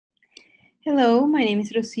Hello, my name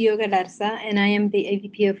is Rocio Galarza, and I am the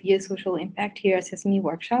AVP of Youth Social Impact here at Sesame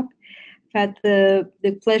Workshop. I've had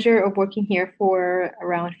the pleasure of working here for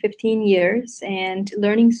around 15 years and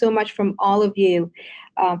learning so much from all of you,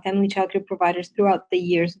 family childcare providers, throughout the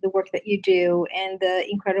years, the work that you do, and the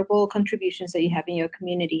incredible contributions that you have in your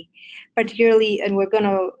community. Particularly, and we're going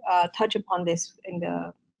to touch upon this in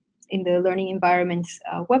the learning environments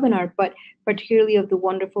webinar, but particularly of the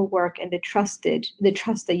wonderful work and the trust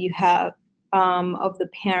that you have of the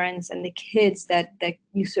parents and the kids that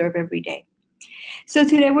you serve every day. So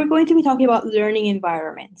today we're going to be talking about learning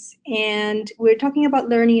environments, and we're talking about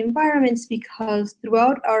learning environments because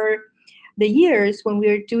throughout the years when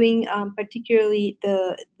we're doing particularly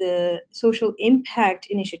the social impact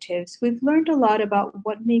initiatives, we've learned a lot about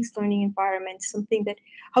what makes learning environments something that,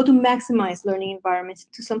 how to maximize learning environments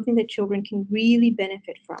to something that children can really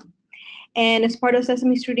benefit from. And as part of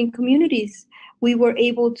Sesame Student Communities, we were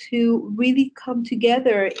able to really come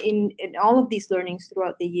together in all of these learnings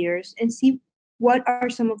throughout the years and see what are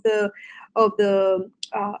some of the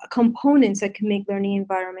components that can make learning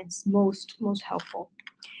environments most helpful.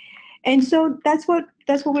 And so that's what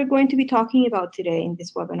we're going to be talking about today in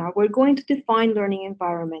this webinar. We're going to define learning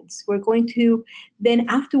environments. We're going to then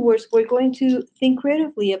afterwards we're going to think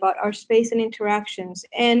creatively about our space and interactions.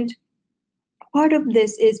 And part of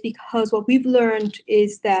this is because what we've learned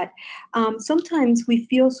is that sometimes we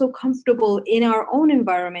feel so comfortable in our own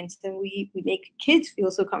environments, and we make kids feel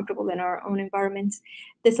so comfortable in our own environments,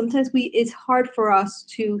 that sometimes it's hard for us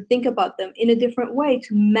to think about them in a different way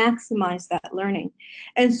to maximize that learning.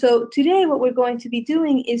 And so today what we're going to be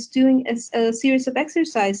doing is doing a series of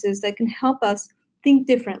exercises that can help us think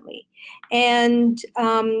differently. And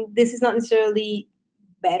this is not necessarily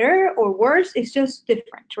better or worse, it's just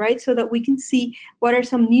different, right? So that we can see what are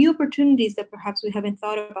some new opportunities that perhaps we haven't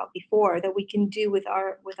thought about before that we can do with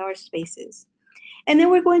our spaces. And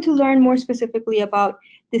then we're going to learn more specifically about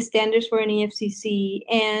the standards for NAFCC,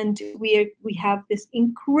 and we have this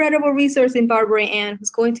incredible resource in Barbara Ann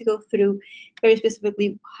who's going to go through very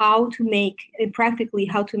specifically how to make, and practically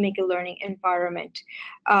how to make a learning environment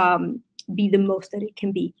be the most that it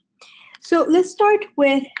can be. So let's start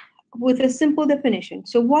with a simple definition.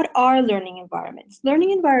 So what are learning environments?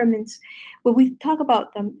 Learning environments, when we talk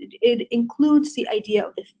about them, it includes the idea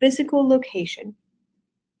of the physical location.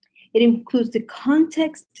 It includes the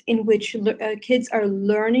context in which kids are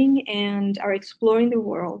learning and are exploring the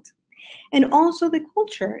world. And also the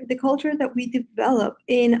culture that we develop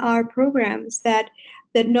in our programs that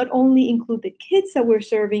not only include the kids that we're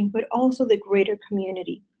serving, but also the greater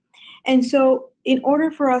community. And so in order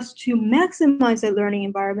for us to maximize that learning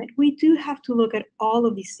environment, we do have to look at all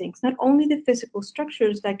of these things, not only the physical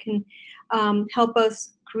structures that can help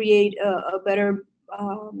us create a better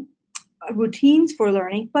routines for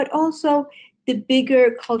learning, but also the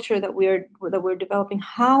bigger culture that we're developing,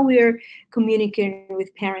 how we're communicating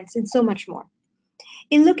with parents, and so much more.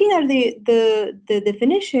 In looking at the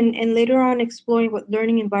definition and later on exploring what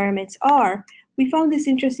learning environments are, we found this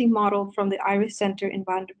interesting model from the Iris Center in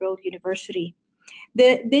Vanderbilt University.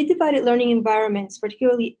 They divided learning environments,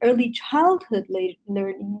 particularly early childhood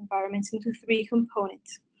learning environments, into three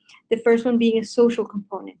components. The first one being a social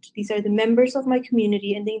component. These are the members of my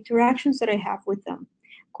community and the interactions that I have with them.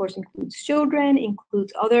 Of course, includes children,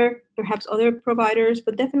 includes perhaps other providers,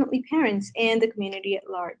 but definitely parents and the community at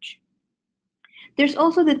large. There's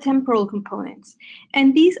also the temporal components,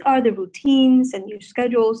 and these are the routines and your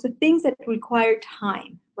schedules, the things that require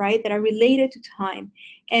time, right, that are related to time,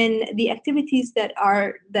 and the activities and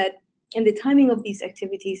the timing of these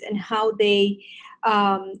activities and how they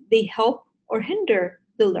help or hinder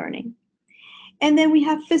the learning. And then we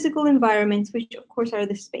have physical environments, which of course are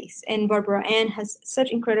the space. And Barbara Ann has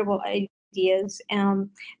such incredible ideas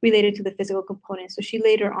related to the physical components. So she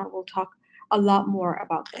later on will talk a lot more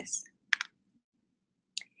about this.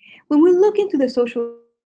 When we look into the social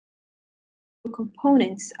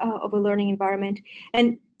components of a learning environment,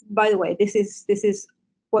 and by the way, this is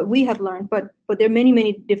what we have learned, but there are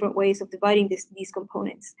many different ways of dividing these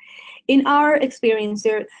components. In our experience,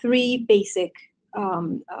 there are three basic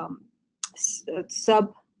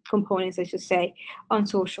sub-components, I should say, on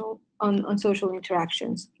social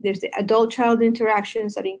interactions. There's the adult-child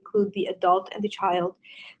interactions that include the adult and the child.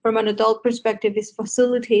 From an adult perspective, is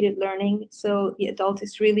facilitated learning. So the adult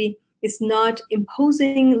is not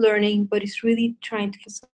imposing learning, but is really trying to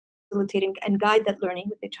facilitate and guide that learning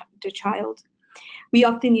with the child. We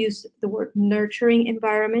often use the word nurturing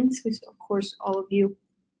environments, which of course all of you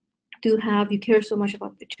do have. You care so much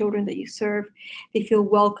about the children that you serve. They feel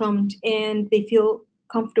welcomed and they feel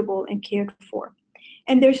comfortable and cared for.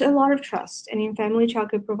 And there's a lot of trust. And in family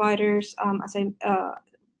childcare providers,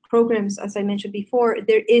 programs, as I mentioned before,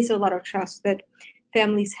 there is a lot of trust that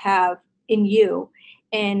families have in you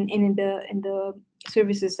and in the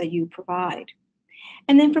services that you provide.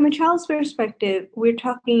 And then from a child's perspective, we're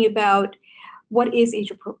talking about what is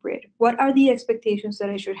age appropriate? What are the expectations that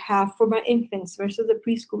I should have for my infants versus the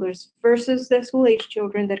preschoolers versus the school age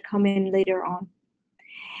children that come in later on?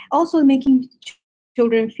 Also, making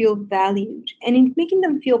children feel valued, and in making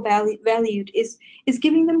them feel valued is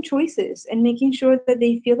giving them choices and making sure that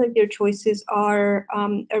they feel like their choices are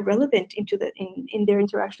relevant in their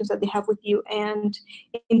interactions that they have with you and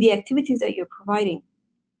in the activities that you're providing.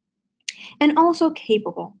 And also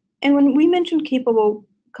capable. And when we mention capable,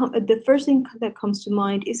 the first thing that comes to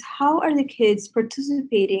mind is how are the kids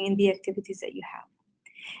participating in the activities that you have?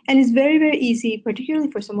 And it's very, very easy, particularly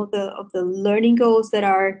for some of the learning goals that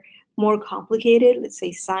are more complicated, let's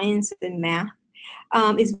say science and math.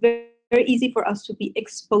 It's very, very easy for us to be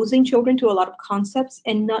exposing children to a lot of concepts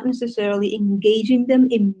and not necessarily engaging them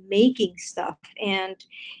in making stuff and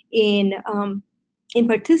in in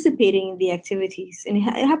participating in the activities. And it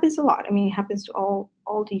happens a lot. I mean, it happens to all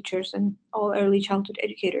teachers and all early childhood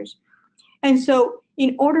educators. And so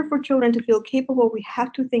in order for children to feel capable, we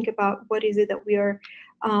have to think about what is it that we are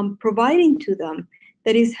providing to them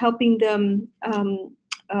that is helping them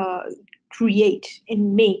create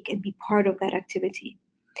and make and be part of that activity.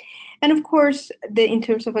 And of course, in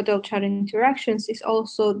terms of adult-child interactions, is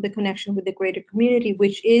also the connection with the greater community,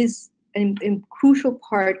 which is a crucial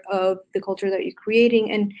part of the culture that you're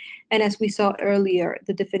creating. And as we saw earlier,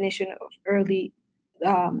 the definition of early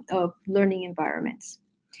of learning environments.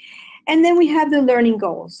 And then we have the learning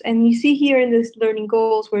goals. And you see here in this learning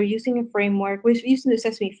goals, we're using a framework. We're using the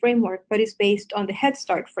Sesame framework, but it's based on the Head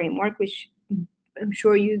Start framework, which I'm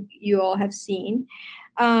sure you all have seen.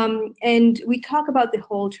 And we talk about the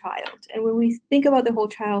whole child. And when we think about the whole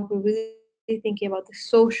child, we're really thinking about the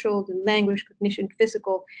social, the language, cognition,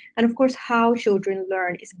 physical, and of course, how children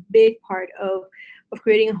learn is a big part of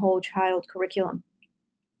creating a whole child curriculum.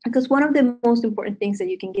 Because one of the most important things that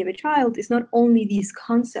you can give a child is not only these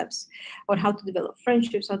concepts on how to develop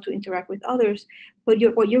friendships, how to interact with others, but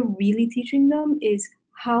what you're really teaching them is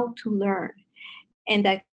how to learn. And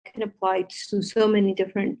that can apply to so many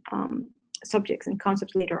different subjects and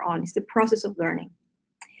concepts later on. It's the process of learning.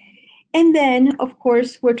 And then, of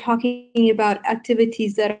course, we're talking about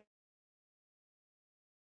activities that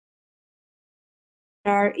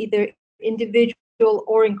are either individual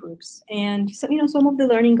or in groups. And so, some of the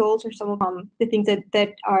learning goals or some of the things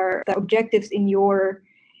that are the objectives in your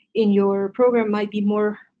program might be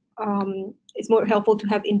more. It's more helpful to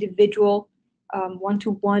have individual,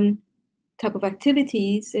 one-to-one type of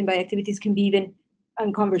activities, and by activities can be even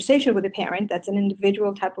a conversation with a parent. That's an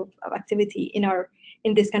individual type of activity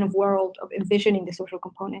in this kind of world of envisioning the social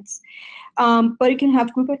components. But it can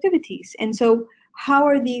have group activities. And so how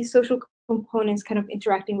are these social components kind of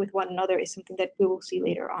interacting with one another is something that we will see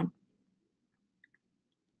later on.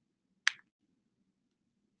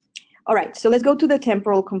 All right, so let's go to the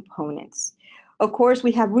temporal components. Of course,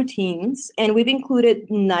 we have routines, and we've included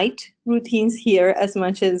night routines here as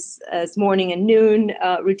much as morning and noon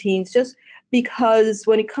routines, just because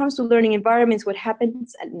when it comes to learning environments, what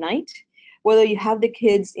happens at night, whether you have the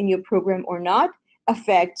kids in your program or not,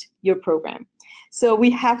 affect your program. So we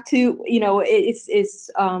have to, in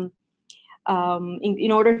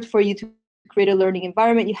order for you to create a learning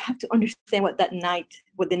environment, you have to understand what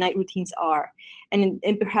the night routines are, and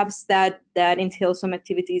perhaps that entails some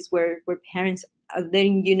activities where parents are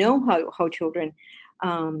letting you know how children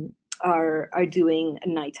are doing at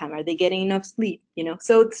nighttime. Are they getting enough sleep?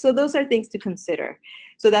 So those are things to consider.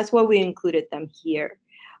 So that's why we included them here.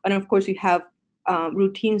 And of course, you have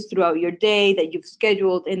routines throughout your day that you've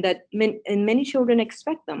scheduled, and that many children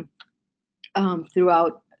expect them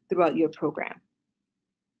throughout your program.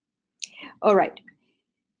 All right.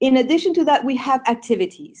 In addition to that, we have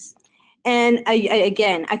activities. And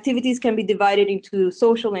again, activities can be divided into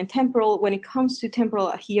social and temporal. When it comes to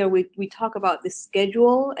temporal here, we talk about the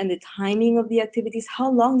schedule and the timing of the activities,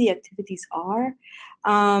 how long the activities are.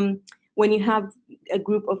 When you have a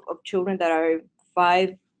group of children that are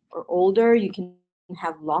 5 or older, you can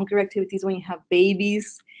have longer activities. When you have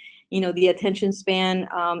babies, the attention span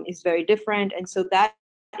is very different. And so that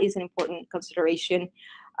is an important consideration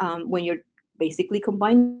when you're basically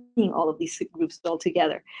combining all of these groups all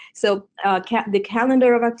together. So the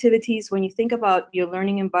calendar of activities, when you think about your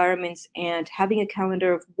learning environments and having a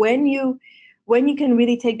calendar of when you can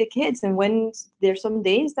really take the kids, and when there's some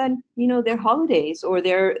days that they're holidays or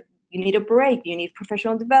they're you need a break, you need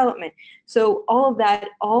professional development. So all of that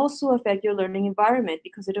also affect your learning environment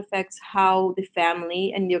because it affects how the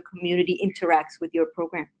family and your community interacts with your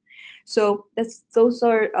program. So those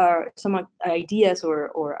are some ideas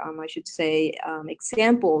or I should say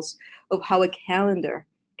examples of how a calendar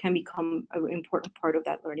can become an important part of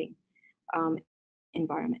that learning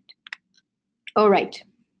environment. All right,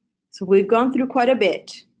 so we've gone through quite a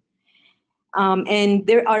bit. And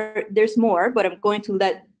there's more, but I'm going to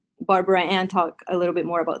let Barbara Ann talk a little bit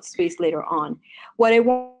more about space later on. What I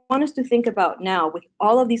want us to think about now, with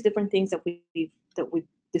all of these different things that we've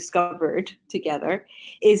discovered together,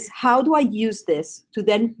 is how do I use this to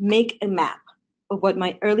then make a map of what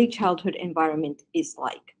my early childhood environment is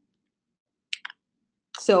like.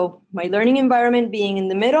 So my learning environment being in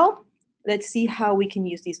the middle, let's see how we can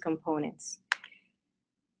use these components.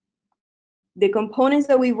 The components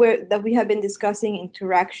that we have been discussing,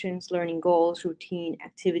 interactions, learning goals, routine,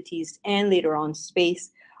 activities, and later on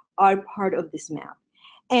space, are part of this map.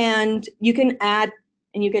 And you can add,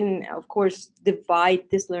 and you can, of course, divide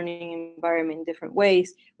this learning environment in different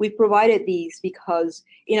ways. We've provided these because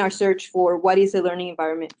in our search for what is a learning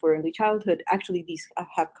environment for early childhood, actually these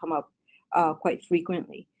have come up quite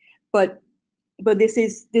frequently. But this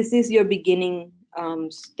is your beginning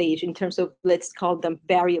stage in terms of, let's call them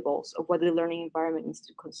variables of what the learning environment needs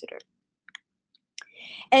to consider.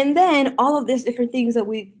 And then all of these different things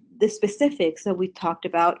the specifics that we talked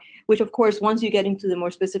about, which of course, once you get into the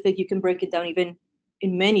more specific, you can break it down even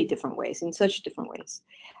in many different ways, in such different ways.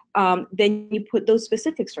 Then you put those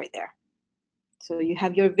specifics right there. So you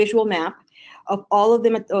have your visual map of all of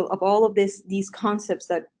them, of all of these concepts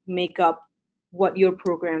that make up what your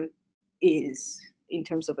program is in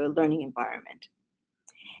terms of a learning environment.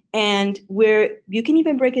 And where you can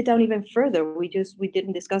even break it down even further. We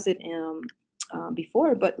didn't discuss it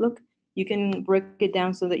before, but look, you can break it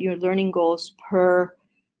down so that your learning goals per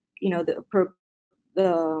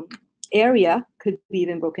the area could be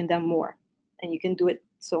even broken down more, and you can do it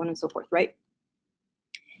so on and so forth, right?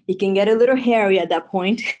 It can get a little hairy at that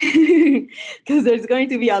point because there's going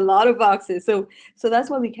to be a lot of boxes. So that's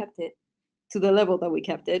why we kept it to the level that we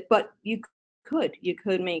kept it. But you could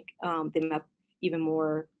make the map even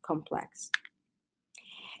more complex.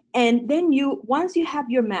 And then once you have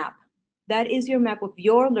your map, that is your map of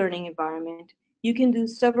your learning environment, you can do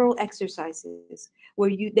several exercises where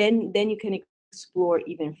you can explore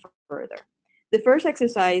even further. The first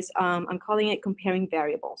exercise, I'm calling it comparing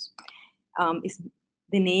variables.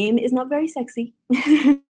 The name is not very sexy,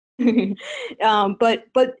 but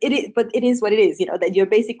it is what it is. That you're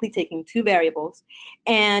basically taking two variables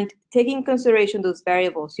and taking in consideration those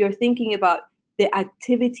variables. You're thinking about the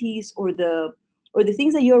activities or the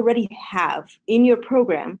things that you already have in your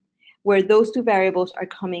program where those two variables are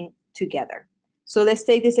coming together. So let's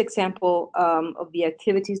take this example of the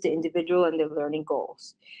activities, the individual, and the learning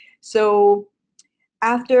goals. So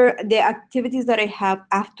after the activities that I have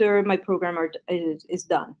after my program is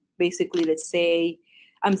done, basically, let's say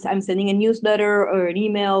I'm sending a newsletter or an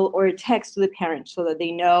email or a text to the parents so that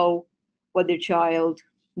they know what their child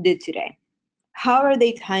did today. How are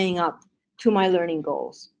they tying up to my learning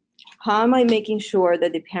goals? How am I making sure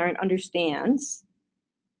that the parent understands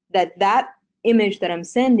that image that I'm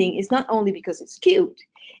sending is not only because it's cute,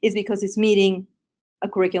 it's because it's meeting a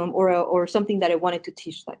curriculum or something that I wanted to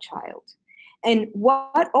teach that child. And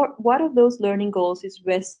what of those learning goals is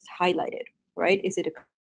best highlighted, right? Is it a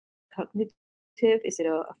cognitive? Is it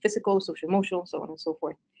a physical, social, emotional, so on and so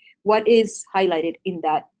forth? What is highlighted in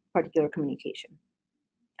that particular communication?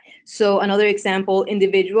 So another example,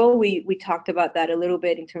 individual, we talked about that a little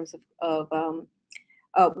bit in terms of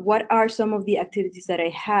what are some of the activities that I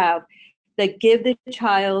have that give the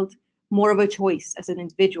child more of a choice as an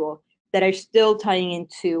individual that are still tying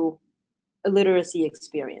into a literacy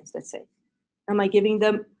experience, let's say. Am I giving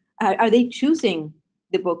them, are they choosing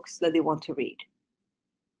the books that they want to read?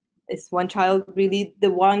 Is one child really the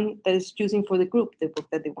one that is choosing for the group the book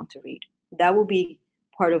that they want to read? That will be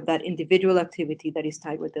part of that individual activity that is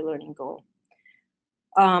tied with the learning goal.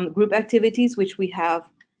 Group activities, which we have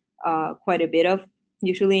quite a bit of,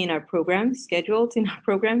 usually in our program, scheduled in our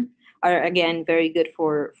program, are again very good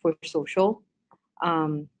for social.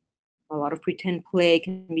 A lot of pretend play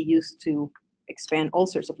can be used to expand all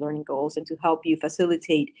sorts of learning goals and to help you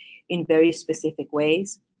facilitate in very specific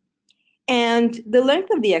ways. And the length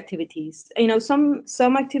of the activities,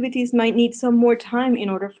 some activities might need some more time in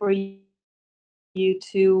order for you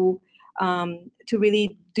to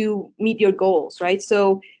really meet your goals, right?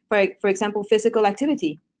 So for example, physical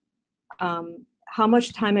activity, how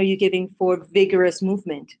much time are you giving for vigorous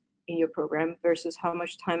movement in your program versus how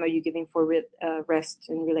much time are you giving for rest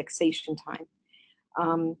and relaxation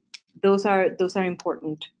time. Those are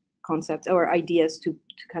important concepts or ideas to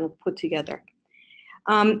kind of put together.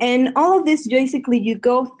 And all of this, basically, you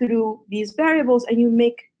go through these variables and you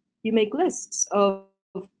make lists of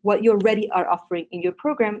what you already are offering in your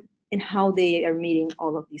program and how they are meeting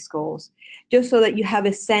all of these goals, just so that you have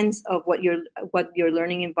a sense of what your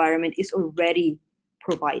learning environment is already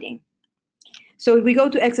providing. So if we go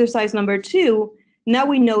to exercise number 2, now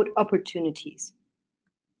we note opportunities.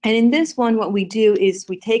 And in this one, what we do is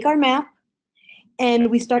we take our map and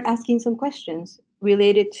we start asking some questions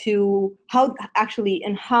related to how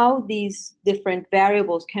these different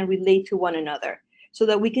variables can relate to one another, so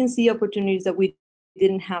that we can see opportunities that we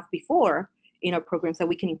didn't have before in our programs that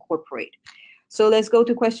we can incorporate. So let's go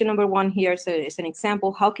to question number 1 here. So it's an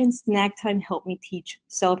example. How can snack time help me teach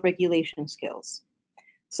self-regulation skills?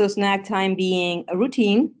 So snack time being a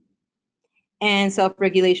routine, and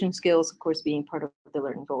self-regulation skills, of course, being part of the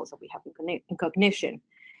learning goals that we have in cognition.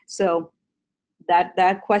 So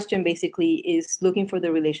that question basically is looking for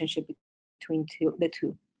the relationship between the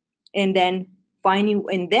two, and then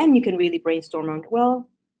you can really brainstorm on, well,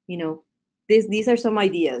 these are some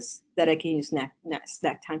ideas that I can use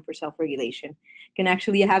snack time for self-regulation. Can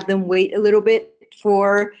actually have them wait a little bit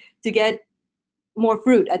to get more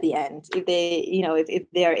fruit at the end, if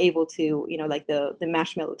they are able to, like the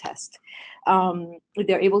marshmallow test. If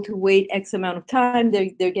they're able to wait X amount of time,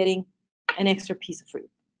 they're getting an extra piece of fruit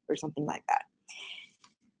or something like that.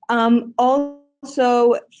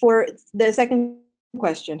 Also, for the second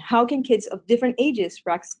question, how can kids of different ages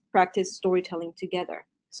practice storytelling together?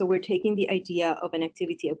 So we're taking the idea of an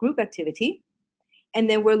activity, a group activity, and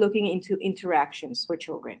then we're looking into interactions for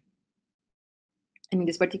children. And in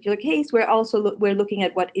this particular case, we're looking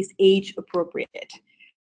at what is age appropriate,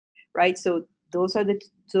 right? So those are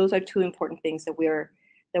 2 important things that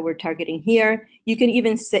we're targeting here. You can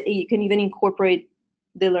even incorporate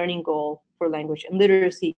the learning goal for language and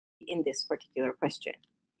literacy in this particular question.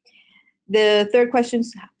 The third question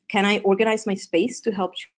is, can I organize my space to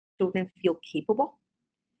help children feel capable?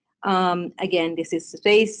 Again, this is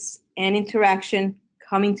space and interaction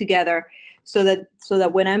coming together, so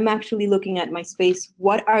that when I'm actually looking at my space,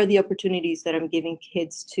 what are the opportunities that I'm giving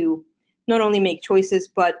kids to not only make choices,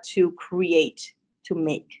 but to create, to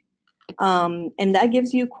make. And that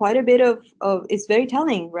gives you quite a bit of it's very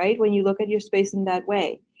telling, right? When you look at your space in that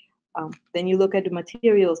way. Then you look at the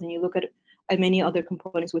materials and you look at many other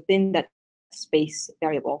components within that space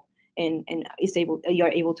variable, and you're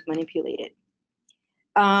able to manipulate it.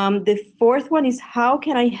 The fourth one is, how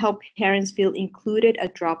can I help parents feel included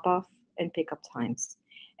at drop-off and pickup times?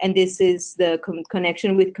 And this is the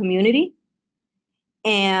connection with community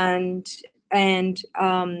and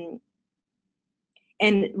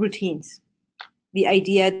routines. The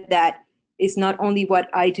idea that it's not only what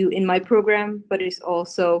I do in my program, but it's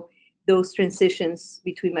also those transitions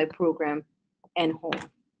between my program and home.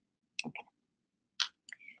 Okay.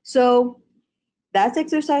 So that's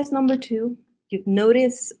exercise number 2. You've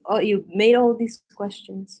noticed, you've made all these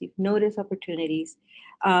questions, you've noticed opportunities,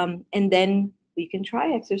 and then we can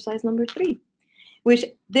try exercise number 3, which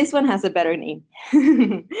this one has a better name.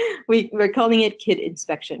 We're calling it kid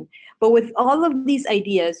inspection. But with all of these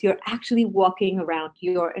ideas, you're actually walking around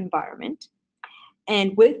your environment,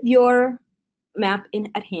 and with your map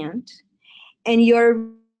at hand, and you're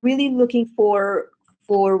really looking for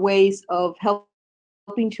ways of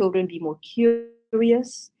helping children be more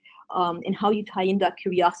curious, and how you tie in that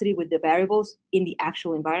curiosity with the variables in the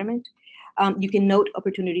actual environment. You can note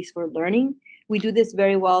opportunities for learning. We do this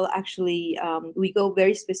very well, actually. We go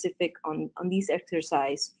very specific on these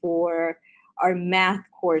exercises for our math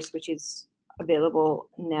course, which is available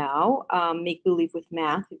now. Make Believe with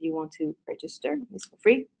Math, if you want to register, it's for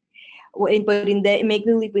free. But in the Make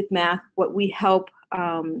Believe with Math, what we help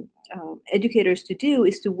educators to do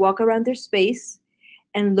is to walk around their space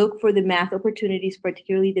and look for the math opportunities,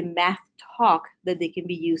 particularly the math talk that they can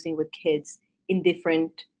be using with kids in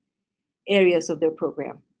different areas of their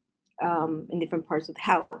program, in different parts of the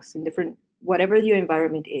house, in different, whatever your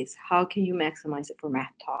environment is. How can you maximize it for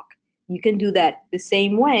math talk? You can do that the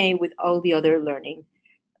same way with all the other learning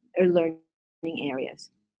areas.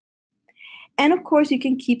 And of course, you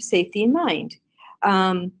can keep safety in mind.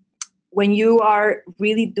 When you are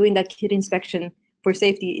really doing that kid inspection for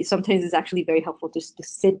safety, sometimes it's actually very helpful just to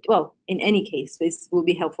sit, well, in any case, this will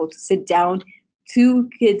be helpful to sit down to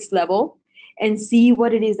kids' level and see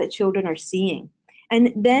what it is that children are seeing.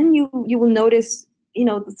 And then you will notice,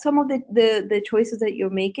 some of the choices that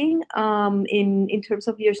you're making in terms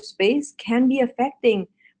of your space can be affecting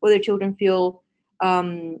whether children feel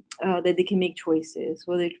that they can make choices,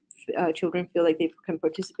 whether children feel like they can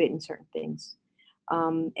participate in certain things,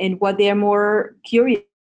 and what they are more curious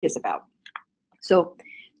about. So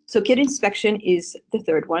kid inspection is the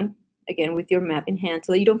third one, again with your map in hand,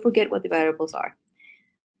 so that you don't forget what the variables are.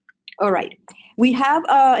 All right, we have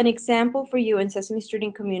an example for you in Sesame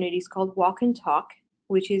Student Communities called Walk and Talk,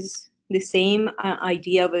 which is the same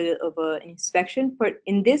idea of an inspection, but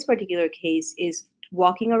in this particular case is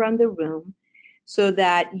walking around the room so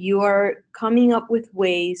that you are coming up with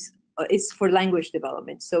ways, it's for language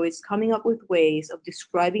development, so it's coming up with ways of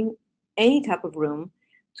describing any type of room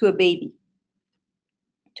to a baby,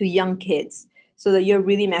 to young kids, so that you're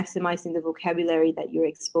really maximizing the vocabulary that you're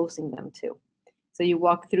exposing them to. So you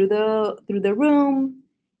walk through the room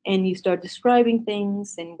and you start describing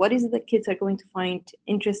things and what is it that kids are going to find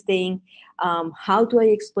interesting. How do I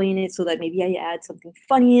explain it so that maybe I add something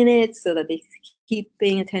funny in it so that they keep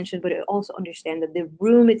paying attention, but also understand that the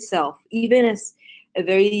room itself, even as a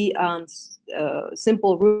very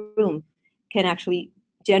simple room, can actually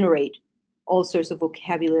generate all sorts of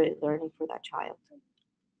vocabulary learning for that child.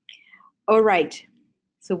 All right,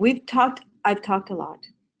 so I've talked a lot.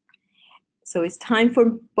 So it's time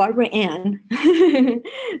for Barbara Ann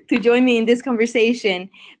to join me in this conversation.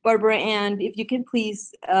 Barbara Ann, if you can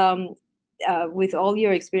please, with all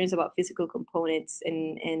your experience about physical components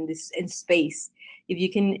and space, if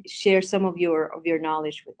you can share some of your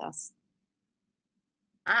knowledge with us.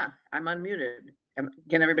 I'm unmuted.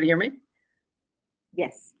 Can everybody hear me?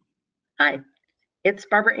 Yes. Hi, it's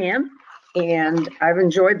Barbara Ann, and I've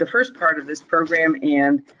enjoyed the first part of this program,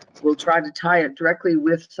 and we'll try to tie it directly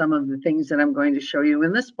with some of the things that I'm going to show you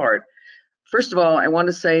in this part. First of all, I want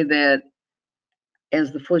to say that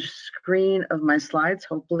as the full screen of my slides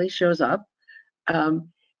hopefully shows up,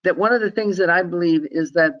 that one of the things that I believe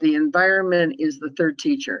is that the environment is the third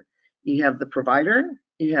teacher. You have the provider,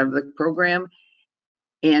 you have the program,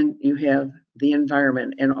 and you have the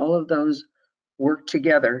environment, and all of those work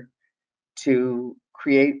together to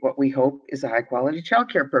create what we hope is a high quality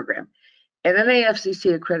childcare program. At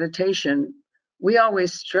NAFCC accreditation, we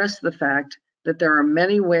always stress the fact that there are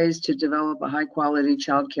many ways to develop a high quality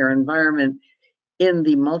childcare environment in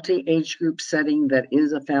the multi-age group setting that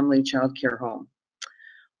is a family childcare home.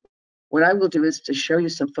 What I will do is to show you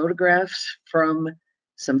some photographs from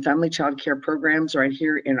some family childcare programs right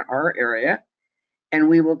here in our area, and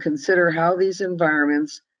we will consider how these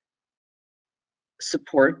environments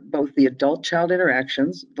support both the adult-child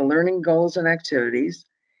interactions, the learning goals and activities,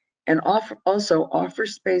 and also offer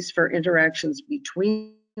space for interactions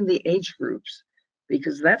between the age groups,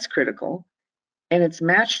 because that's critical, and it's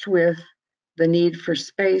matched with the need for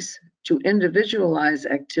space to individualize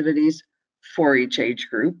activities for each age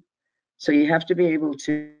group. So you have to be able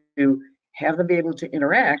to have them be able to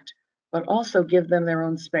interact, but also give them their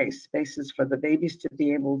own spaces for the babies to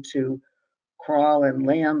be able to crawl and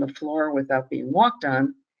lay on the floor without being walked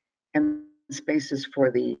on, and spaces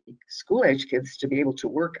for the school age kids to be able to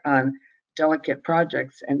work on delicate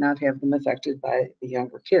projects and not have them affected by the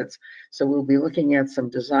younger kids. So we'll be looking at some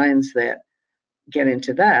designs that get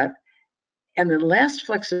into that. And the last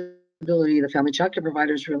flexibility the family childcare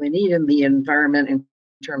providers really need in the environment in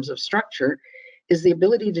terms of structure is the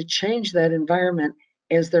ability to change that environment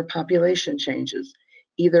as their population changes,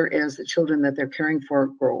 either as the children that they're caring for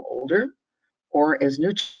grow older, or as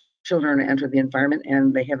new children enter the environment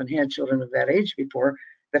and they haven't had children of that age before,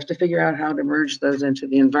 they have to figure out how to merge those into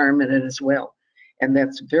the environment as well. And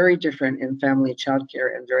that's very different in family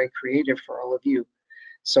childcare and very creative for all of you.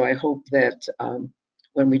 So I hope that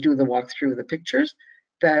when we do the walk through the pictures,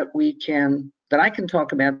 that I can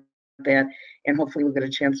talk about that, and hopefully we'll get a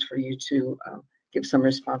chance for you to give some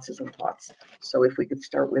responses and thoughts. So if we could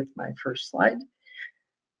start with my first slide.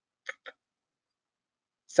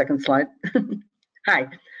 Second slide. Hi.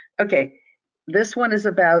 Okay. This one is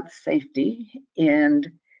about safety.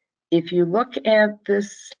 And if you look at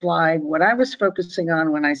this slide, what I was focusing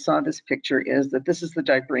on when I saw this picture is that this is the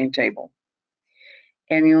diapering table.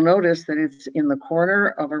 And you'll notice that it's in the corner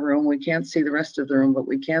of a room. We can't see the rest of the room, but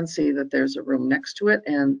we can see that there's a room next to it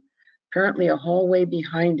and apparently a hallway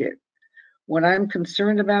behind it. What I'm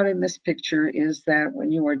concerned about in this picture is that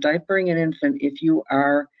when you are diapering an infant, if you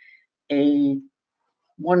are a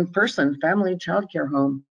one-person family childcare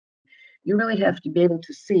home, you really have to be able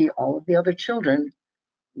to see all of the other children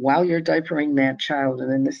while you're diapering that child.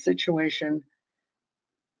 And in this situation,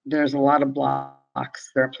 there's a lot of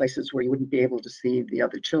blocks. There are places where you wouldn't be able to see the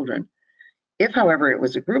other children. If, however, it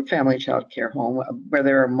was a group family childcare home where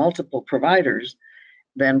there are multiple providers,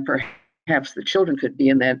 then perhaps the children could be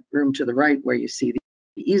in that room to the right where you see the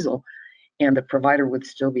easel. and the provider would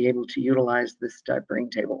still be able to utilize this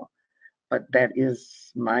diapering table. But that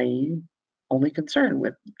is my only concern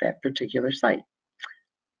with that particular site.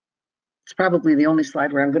 It's probably the only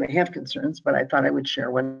slide where I'm going to have concerns, but I thought I would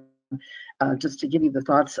share one just to give you the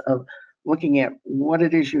thoughts of looking at what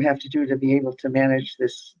it is you have to do to be able to manage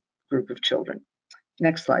this group of children.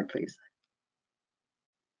 Next slide, please.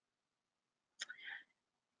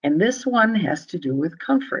 And this one has to do with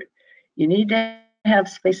comfort. You need to have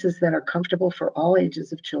spaces that are comfortable for all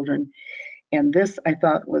ages of children. And this, I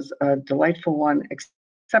thought, was a delightful one,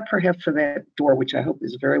 except perhaps for that door, which I hope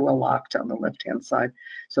is very well locked on the left-hand side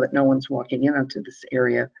so that no one's walking in onto this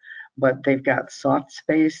area. But they've got soft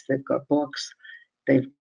space, they've got books, they've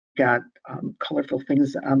got colorful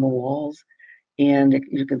things on the walls. And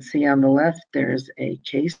you can see on the left, there's a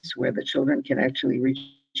case where the children can actually reach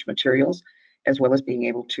materials, as well as being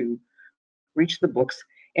able to reach the books.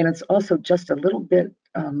 And it's also just a little bit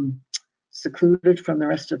secluded from the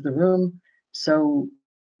rest of the room. So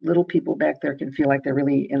little people back there can feel like they're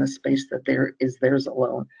really in a space that is theirs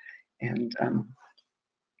alone. And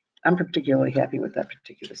I'm particularly happy with that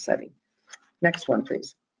particular setting. Next one,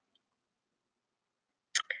 please.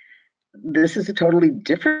 This is a totally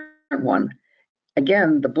different one.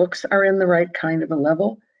 Again, the books are in the right kind of a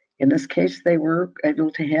level. In this case, they were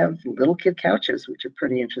able to have little kid couches, which are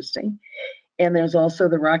pretty interesting. And there's also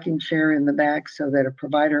the rocking chair in the back so that a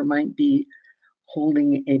provider might be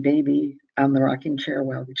holding a baby on the rocking chair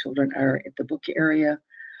while the children are at the book area,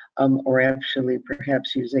 or actually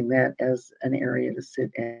perhaps using that as an area to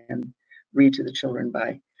sit and read to the children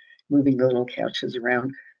by moving the little couches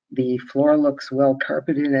around. The floor looks well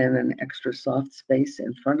carpeted and an extra soft space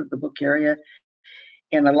in front of the book area.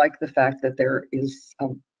 And I like the fact that there is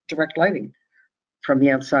direct lighting from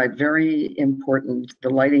the outside. Very important. The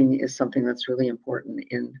lighting is something that's really important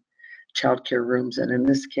in childcare rooms. And in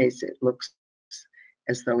this case, it looks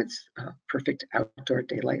as though it's perfect outdoor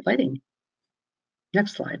daylight lighting.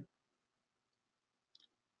 Next slide.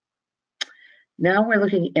 Now we're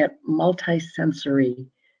looking at multi-sensory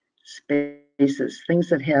spaces, things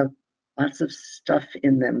that have lots of stuff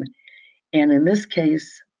in them. And in this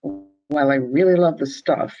case, while I really love the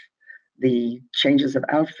stuff, the changes of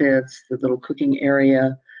outfits, the little cooking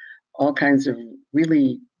area, all kinds of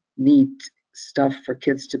really neat stuff for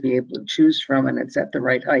kids to be able to choose from, and it's at the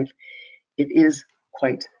right height, it is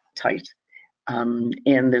quite tight. And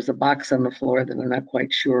there's a box on the floor that I'm not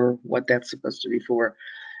quite sure what that's supposed to be for.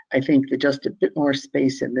 I think that just a bit more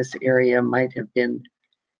space in this area might have been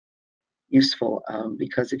useful,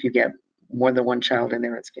 because if you get more than one child in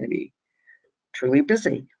there, it's going to be truly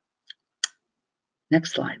busy.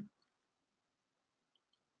 Next slide.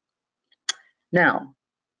 Now,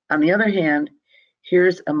 on the other hand,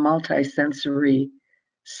 here's a multi-sensory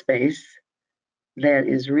space that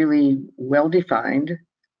is really well defined.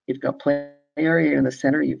 You've got play area in the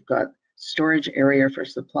center, you've got storage area for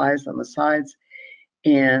supplies on the sides,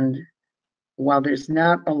 and while there's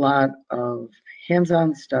not a lot of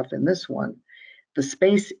hands-on stuff in this one, the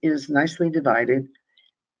space is nicely divided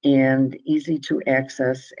and easy to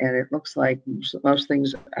access, and it looks like most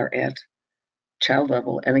things are at child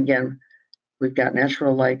level. And again, we've got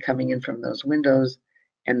natural light coming in from those windows,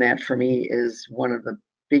 and that for me is one of the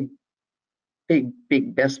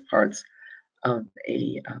big best parts of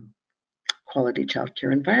a quality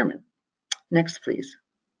childcare environment. Next, please.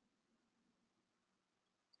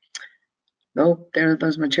 Oh, there are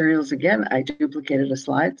those materials again. I duplicated a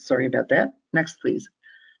slide. Sorry about that. Next, please.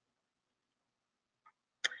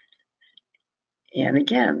 And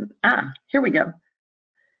again, here we go.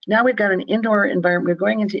 Now we've got an indoor environment. We're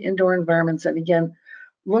going into indoor environments, and again,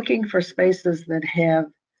 looking for spaces that have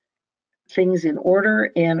things in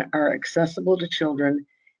order and are accessible to children.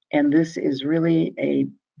 And this is really a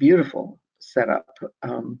beautiful setup.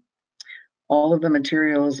 All of the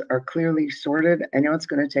materials are clearly sorted. I know it's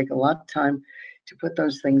going to take a lot of time to put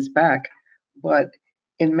those things back, but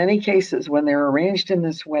in many cases, when they're arranged in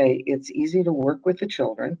this way, it's easy to work with the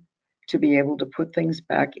children to be able to put things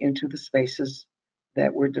back into the spaces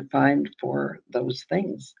that were defined for those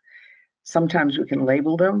things. Sometimes we can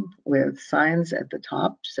label them with signs at the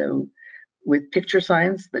top. So with picture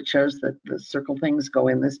signs that shows that the circle things go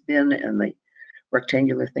in this bin and the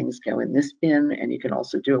rectangular things go in this bin, and you can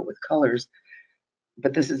also do it with colors.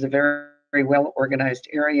 But this is a very, very well organized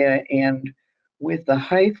area, and with the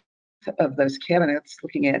height of those cabinets,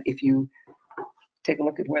 looking at, if you take a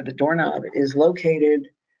look at where the doorknob is located,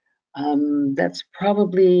 that's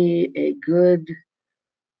probably a good,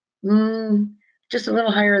 just a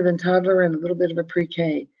little higher than toddler and a little bit of a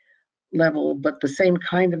pre-K level, but the same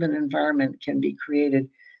kind of an environment can be created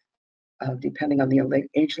depending on the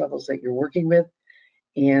age levels that you're working with,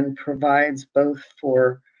 and provides both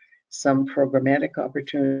for some programmatic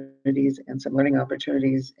opportunities and some learning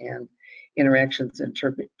opportunities and interactions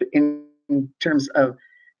in terms of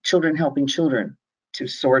children helping children to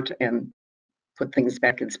sort and put things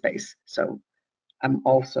back in space. So I'm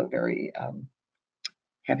also very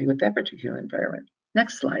happy with that particular environment.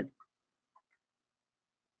 Next slide.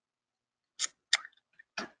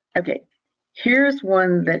 Okay, here's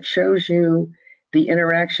one that shows you the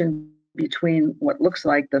interaction between what looks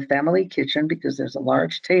like the family kitchen, because there's a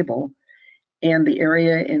large table, and the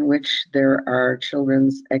area in which there are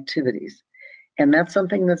children's activities. And that's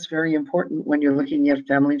something that's very important when you're looking at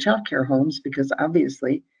family child care homes, because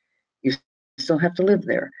obviously you still have to live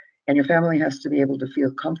there, and your family has to be able to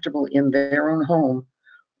feel comfortable in their own home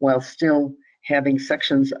while still having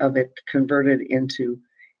sections of it converted into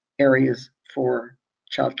areas for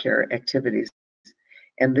childcare activities.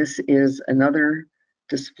 And this is another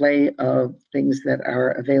display of things that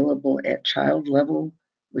are available at child level,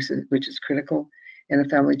 which is critical in a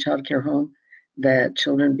family child care home, that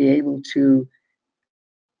children be able to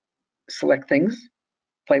select things,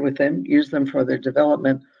 play with them, use them for their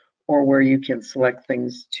development, or where you can select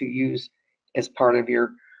things to use as part of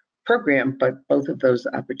your program. But both of those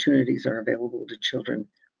opportunities are available to children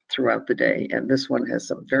throughout the day. And this one has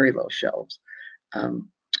some very low shelves.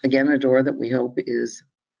 Again, a door that we hope is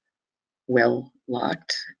well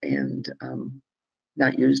locked and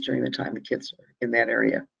not used during the time the kids are in that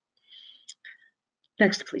area.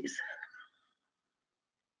 Next, please.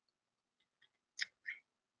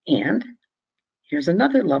 And here's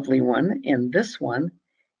another lovely one, and this one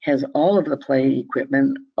has all of the play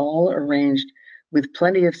equipment all arranged with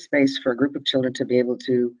plenty of space for a group of children to be able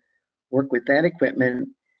to work with that equipment,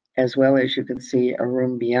 as well as you can see a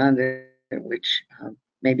room beyond it, which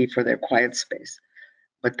may be for their quiet space.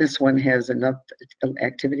 But this one has enough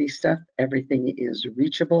activity stuff. Everything is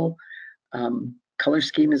reachable. Color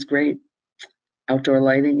scheme is great. Outdoor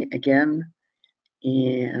lighting again.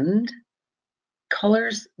 And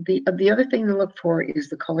colors, the other thing to look for is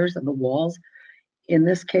the colors of the walls. In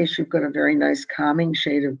this case, you've got a very nice calming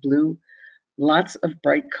shade of blue. Lots of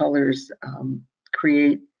bright colors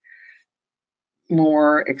create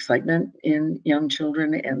more excitement in young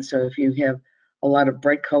children. And so if you have a lot of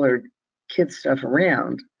bright colored kid stuff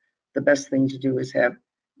around, the best thing to do is have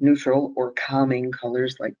neutral or calming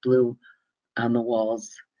colors like blue on the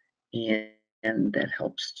walls, and that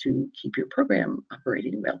helps to keep your program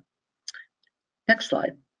operating well. Next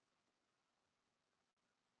slide.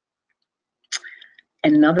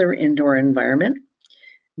 Another indoor environment.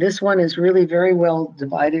 This one is really very well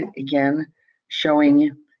divided, again,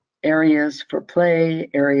 showing areas for play,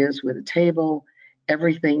 areas with a table,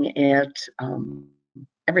 everything at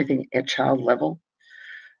child level.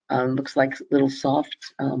 Looks like little soft,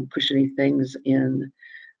 cushiony things in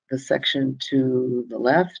the section to the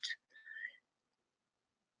left,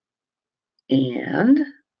 and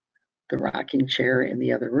the rocking chair in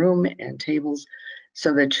the other room, and tables,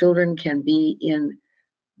 so that children can be in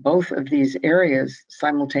both of these areas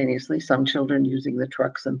simultaneously. Some children using the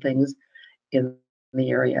trucks and things in the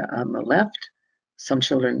area on the left, some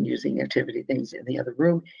children using activity things in the other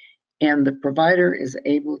room, and the provider is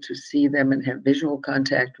able to see them and have visual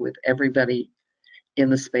contact with everybody in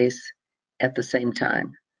the space at the same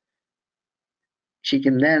time. She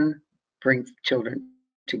can then bring children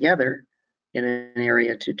together in an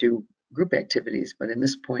area to do group activities, but in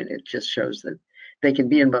this point, it just shows that they can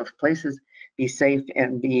be in both places, be safe,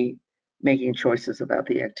 and be making choices about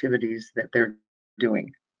the activities that they're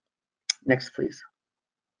doing. Next, please.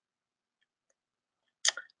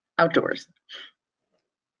 Outdoors.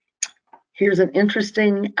 Here's an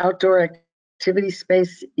interesting outdoor activity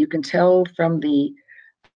space. You can tell from the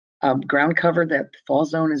ground cover that the fall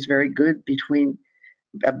zone is very good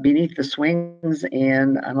beneath the swings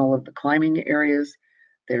and on all of the climbing areas.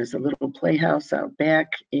 There's a little playhouse out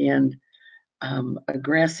back and a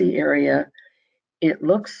grassy area. It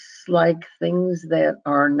looks like things that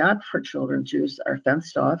are not for children's use are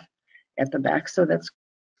fenced off at the back, so that's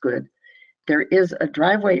good. There is a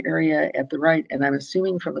driveway area at the right, and I'm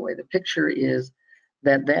assuming from the way the picture is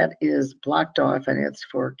that that is blocked off and it's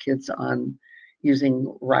for kids on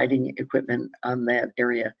using riding equipment on that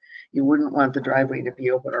area. You wouldn't want the driveway to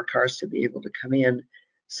be open or cars to be able to come in.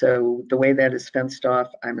 So the way that is fenced off,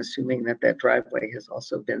 I'm assuming that that driveway has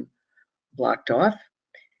also been blocked off.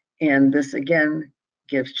 And this again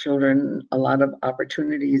gives children a lot of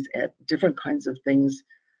opportunities at different kinds of things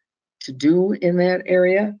to do in that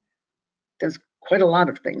area. There's quite a lot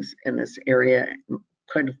of things in this area,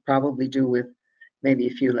 could probably do with maybe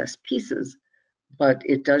a few less pieces, but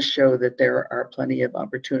it does show that there are plenty of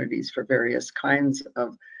opportunities for various kinds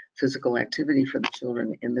of physical activity for the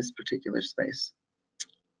children in this particular space.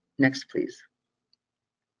 Next, please.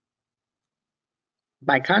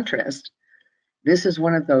 By contrast, this is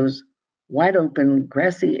one of those wide open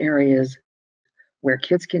grassy areas where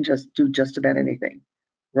kids can just do just about anything.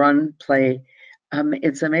 Run, play.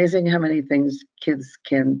 It's amazing how many things kids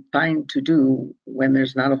can find to do when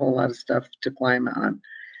there's not a whole lot of stuff to climb on.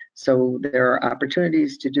 So there are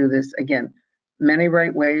opportunities to do this. Again, many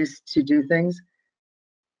right ways to do things.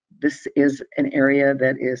 This is an area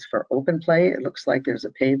that is for open play. It looks like there's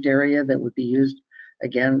a paved area that would be used,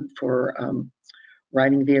 again, for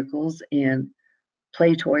riding vehicles, and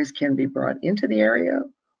play toys can be brought into the area,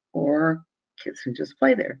 or kids can just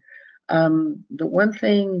play there. The one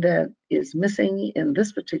thing that is missing in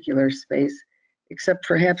this particular space, except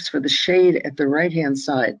perhaps for the shade at the right-hand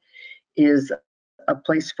side, is a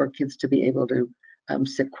place for kids to be able to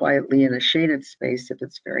sit quietly in a shaded space if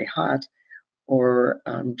it's very hot, or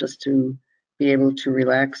just to be able to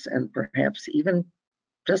relax and perhaps even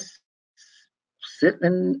just sit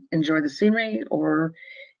and enjoy the scenery, or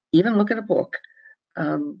even look at a book.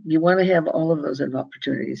 You want to have all of those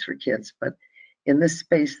opportunities for kids, but in this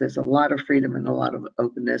space, there's a lot of freedom and a lot of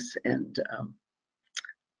openness, and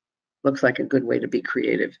looks like a good way to be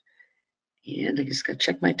creative. And I just got to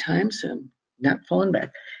check my time, so I'm not falling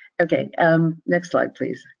back. Okay, next slide,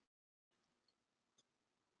 please.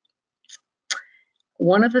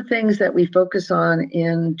 One of the things that we focus on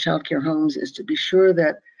in childcare homes is to be sure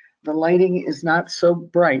that the lighting is not so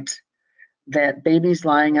bright that babies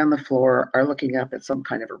lying on the floor are looking up at some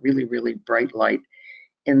kind of a really, really bright light.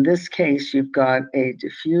 In this case, you've got a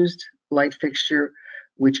diffused light fixture,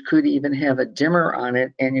 which could even have a dimmer on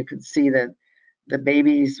it, and you can see that the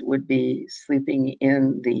babies would be sleeping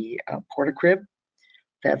in the porta-crib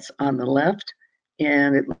that's on the left,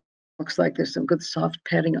 and it looks like there's some good soft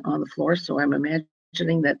padding on the floor, so I'm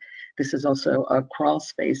imagining that this is also a crawl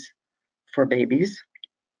space for babies.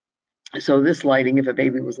 So this lighting, if a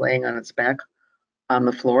baby was laying on its back on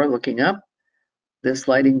the floor looking up, this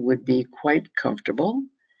lighting would be quite comfortable.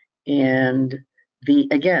 And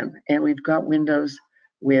we've got windows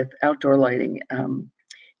with outdoor lighting.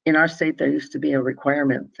 In our state, there used to be a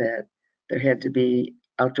requirement that there had to be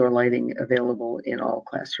outdoor lighting available in all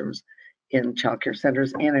classrooms, in childcare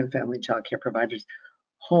centers, and in family childcare providers'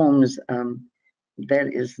 homes.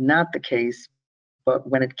 That is not the case, but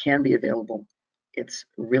when it can be available, it's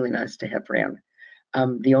really nice to have around.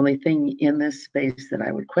 The only thing in this space that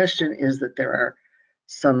I would question is that there are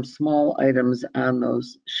some small items on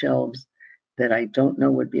those shelves that I don't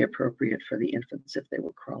know would be appropriate for the infants if they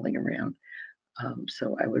were crawling around.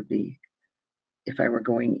 So I would be, if I were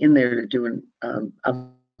going in there to do an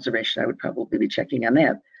observation, I would probably be checking on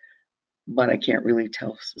that. But I can't really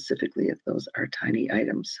tell specifically if those are tiny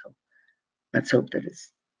items. So let's hope that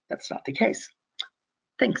that's not the case.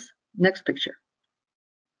 Thanks. Next picture.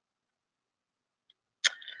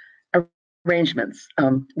 Arrangements.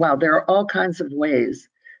 Wow, there are all kinds of ways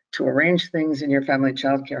to arrange things in your family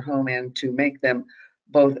childcare home and to make them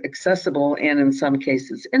both accessible and in some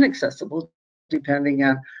cases inaccessible, depending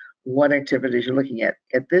on what activities you're looking at.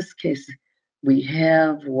 At this case, we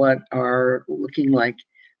have what are looking like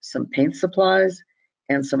some paint supplies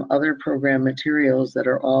and some other program materials that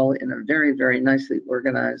are all in a very, very nicely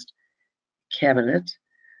organized cabinet.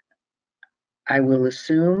 I will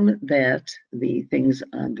assume that the things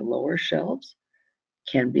on the lower shelves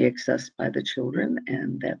can be accessed by the children,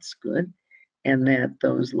 and that's good, and that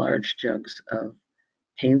those large jugs of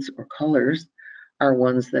paints or colors are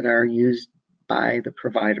ones that are used by the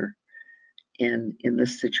provider. And in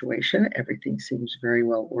this situation, everything seems very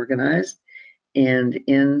well organized and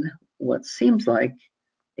in what seems like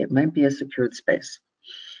it might be a secured space.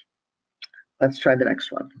 Let's try the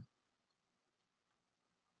next one.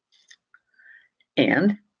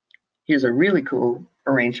 And here's a really cool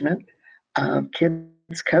arrangement of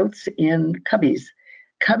kids' coats in cubbies.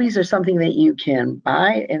 Cubbies are something that you can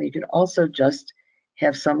buy, and you can also just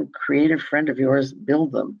have some creative friend of yours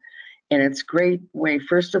build them. And it's a great way,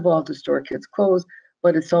 first of all, to store kids' clothes,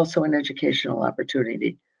 but it's also an educational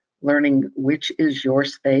opportunity. Learning which is your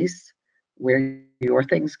space, where your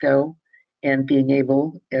things go, and being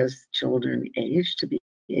able, as children age, to be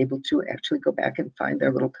able to actually go back and find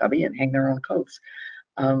their little cubby and hang their own coats.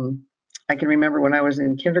 I can remember when I was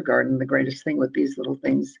in kindergarten, the greatest thing with these little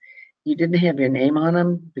things, you didn't have your name on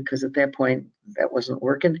them because at that point that wasn't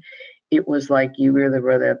working. It was like you either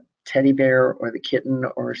were the teddy bear or the kitten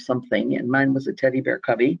or something, and mine was a teddy bear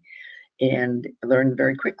cubby, and I learned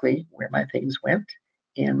very quickly where my things went,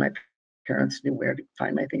 and my parents knew where to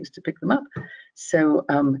find my things to pick them up. So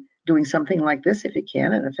doing something like this, if you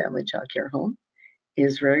can, in a family child care home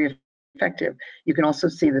is very effective. You can also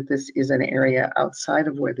see that this is an area outside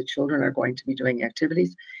of where the children are going to be doing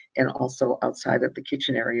activities and also outside of the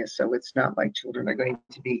kitchen area. So it's not like children are going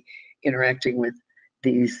to be interacting with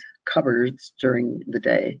these cupboards during the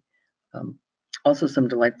day. Also some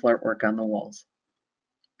delightful artwork on the walls.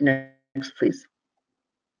 Next, please.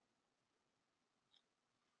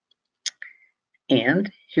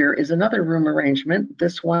 And here is another room arrangement,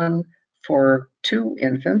 this one for 2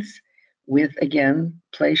 infants with, again,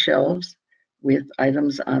 play shelves with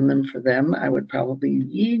items on them for them. I would probably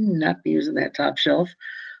not be using that top shelf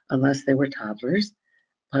unless they were toddlers,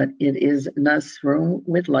 but it is a nice room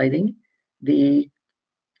with lighting. The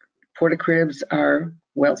porta cribs are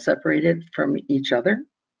well separated from each other,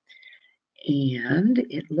 and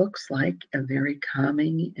it looks like a very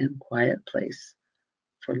calming and quiet place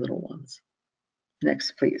for little ones.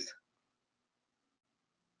 Next, please.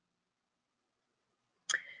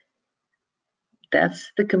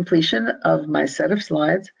 That's the completion of my set of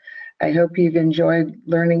slides. I hope you've enjoyed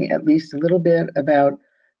learning at least a little bit about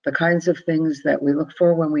the kinds of things that we look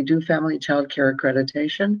for when we do family child care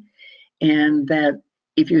accreditation, and that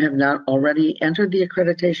if you have not already entered the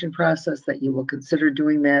accreditation process, that you will consider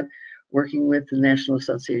doing that, working with the National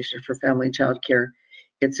Association for Family Child Care.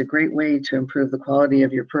 It's a great way to improve the quality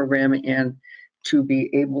of your program and to be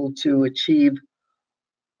able to achieve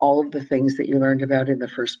all of the things that you learned about in the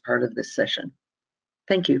first part of this session.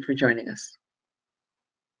 Thank you for joining us.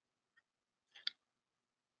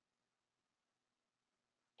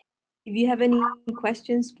 If you have any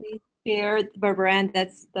questions, please share. Barbara Ann, that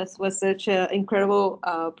was such an incredible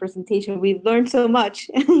presentation. We've learned so much,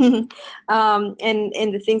 and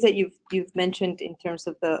the things that you've mentioned in terms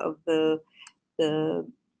of the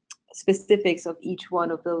specifics of each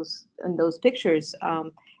one of those pictures.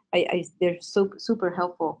 They're so super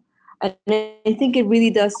helpful, and I think it really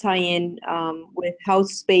does tie in with how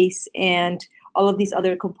space and all of these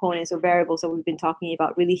other components or variables that we've been talking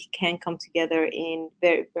about really can come together in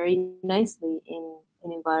very, very nicely in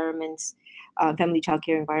environments, family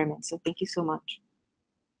childcare environments. So thank you so much.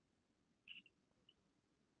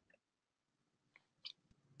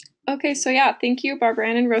 Okay, so yeah, thank you, Barbara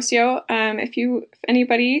Ann and Rocio. If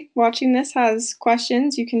anybody watching this has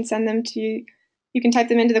questions, you can send them you can type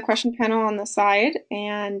them into the question panel on the side,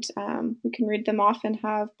 and we can read them off and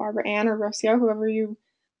have Barbara Ann or Rocio, whoever you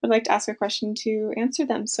would like to ask a question, to answer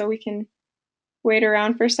them. So we can wait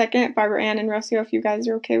around for a second, Barbara Ann and Rocio, if you guys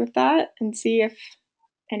are okay with that, and see if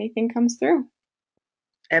anything comes through.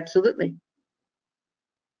 Absolutely.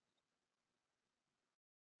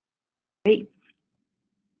 Great.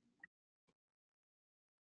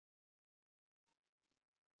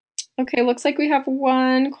 Okay, looks like we have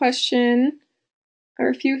one question or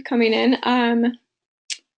a few coming in.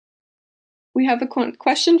 We have a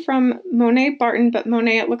question from Monet Barton, but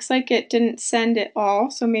Monet, it looks like it didn't send it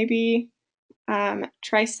all, so maybe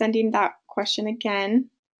try sending that question again.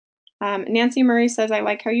 Nancy Murray says, I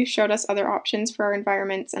like how you showed us other options for our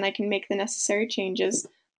environments, and I can make the necessary changes.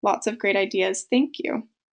 Lots of great ideas. Thank you.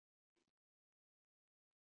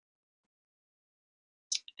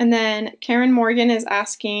 And then Karen Morgan is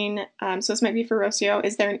asking, so this might be for Rocio,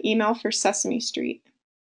 is there an email for Sesame Street?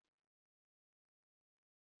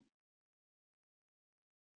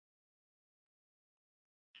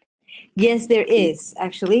 Yes, there is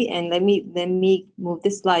actually, and let me move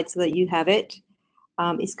this slide so that you have it.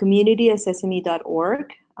 It's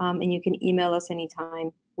community@sesame.org, and you can email us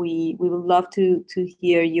anytime. We would love to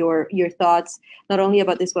hear your thoughts, not only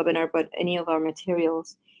about this webinar but any of our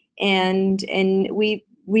materials, and we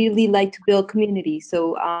really like to build community.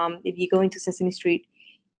 So if you go into Sesame Street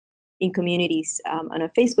in communities on a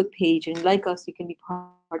Facebook page and like us, you can be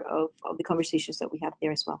part of the conversations that we have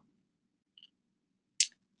there as well.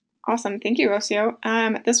 Awesome. Thank you, Rocio.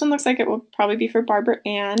 This one looks like it will probably be for Barbara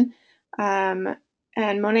Ann.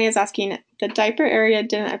 And Monet is asking, the diaper area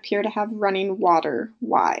didn't appear to have running water.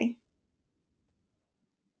 Why?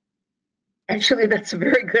 Actually, that's a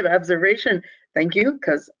very good observation. Thank you,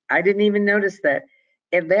 because I didn't even notice that.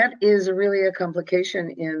 And that is really a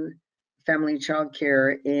complication in family child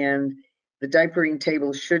care, and the diapering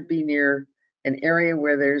table should be near an area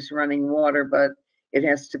where there's running water, but it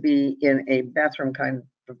has to be in a bathroom kind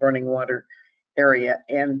of running water area,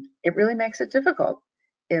 and it really makes it difficult.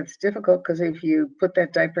 It's difficult because if you put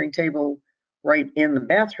that diapering table right in the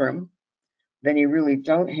bathroom, then you really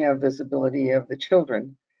don't have visibility of the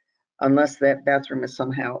children unless that bathroom is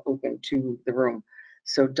somehow open to the room.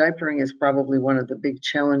 So diapering is probably one of the big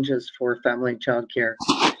challenges for family child care.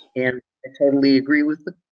 And I totally agree with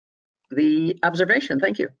the observation.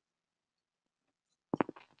 Thank you.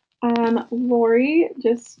 Lori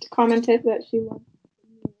just commented that she loves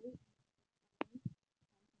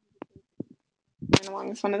along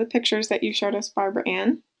with one of the pictures that you showed us, Barbara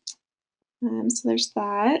Ann. So there's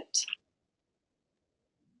that.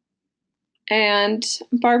 And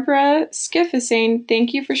Barbara Skiff is saying,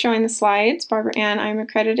 thank you for showing the slides. Barbara Ann, I'm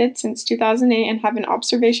accredited since 2008 and have an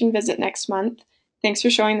observation visit next month. Thanks for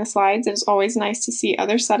showing the slides. It is always nice to see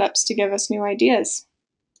other setups to give us new ideas.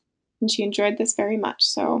 And she enjoyed this very much.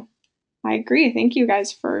 So I agree. Thank you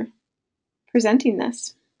guys for presenting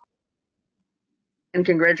this. And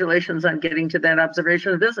congratulations on getting to that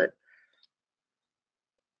observation visit.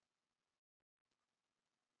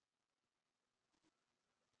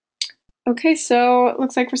 Okay, so it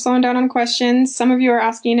looks like we're slowing down on questions. Some of you are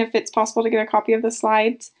asking if it's possible to get a copy of the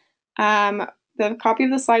slides. The copy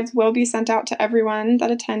of the slides will be sent out to everyone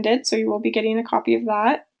that attended, so you will be getting a copy of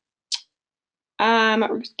that.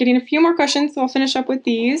 We're getting a few more questions, so I'll finish up with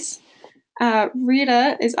these.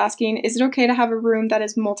 Rita is asking, is it okay to have a room that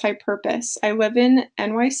is multi-purpose? I live in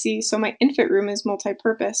NYC, so my infant room is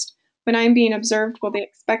multi-purposed. When I'm being observed, will they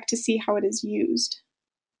expect to see how it is used?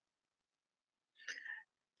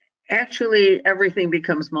 Actually, everything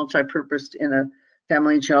becomes multi-purposed in a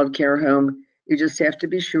family and child care home. You just have to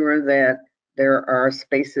be sure that there are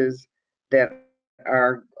spaces that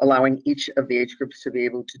are allowing each of the age groups to be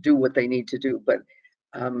able to do what they need to do. But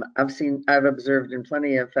I've observed in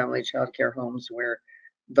plenty of family child care homes where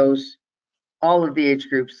all of the age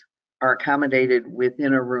groups are accommodated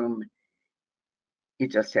within a room. You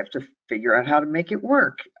just have to figure out how to make it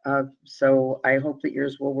work. So I hope that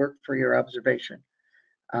yours will work for your observation.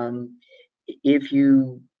 If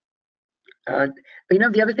you,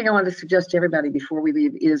 the other thing I want to suggest to everybody before we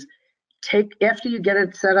leave is after you get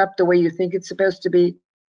it set up the way you think it's supposed to be,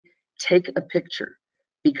 take a picture.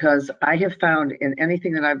 Because I have found in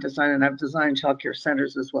anything that I've designed, and I've designed childcare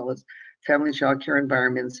centers as well as family childcare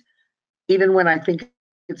environments, even when I think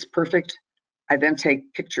it's perfect, I then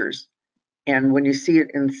take pictures. And when you see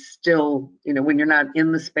it in still, when you're not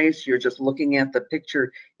in the space, you're just looking at the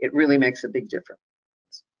picture, it really makes a big difference.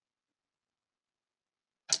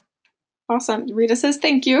 Awesome. Rita says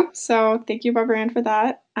thank you. So thank you, Barbara Ann, for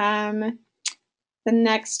that. The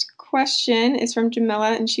next question is from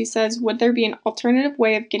Jamila, and she says, would there be an alternative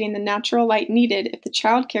way of getting the natural light needed if the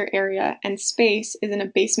childcare area and space is in a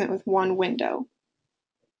basement with one window?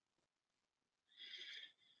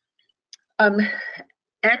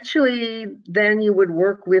 Actually, then you would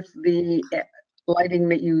work with the lighting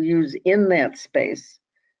that you use in that space,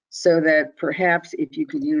 so that perhaps if you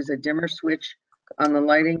could use a dimmer switch on the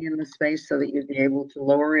lighting in the space so that you'd be able to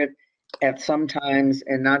lower it at some times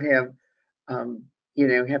and not have,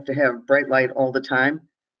 have to have bright light all the time,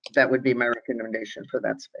 that would be my recommendation for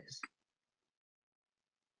that space.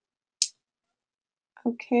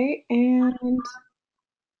 Okay, and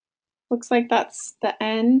looks like that's the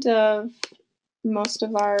end of most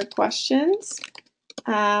of our questions.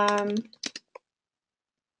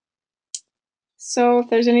 So if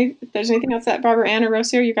there's anything else that Barbara Ann or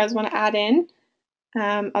Rocio you guys want to add in,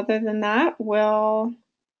 other than that,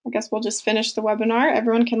 I guess we'll just finish the webinar.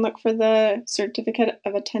 Everyone can look for the certificate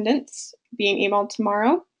of attendance being emailed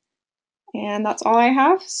tomorrow. And that's all I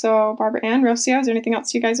have. So Barbara Ann, Rocio, is there anything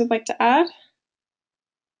else you guys would like to add?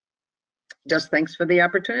 Just thanks for the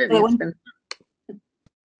opportunity.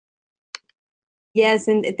 Yes,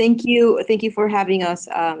 and thank you for having us,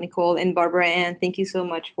 Nicole and Barbara Ann. Thank you so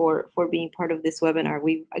much for being part of this webinar.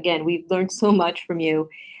 We've learned so much from you,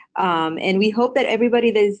 and we hope that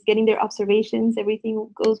everybody that is getting their observations, everything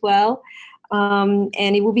goes well, and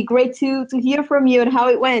it will be great to hear from you and how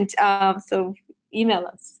it went. So email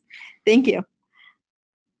us. Thank you.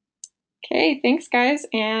 Okay, thanks guys,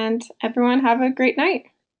 and everyone have a great night.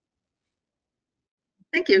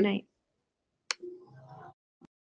 Thank you. Good night.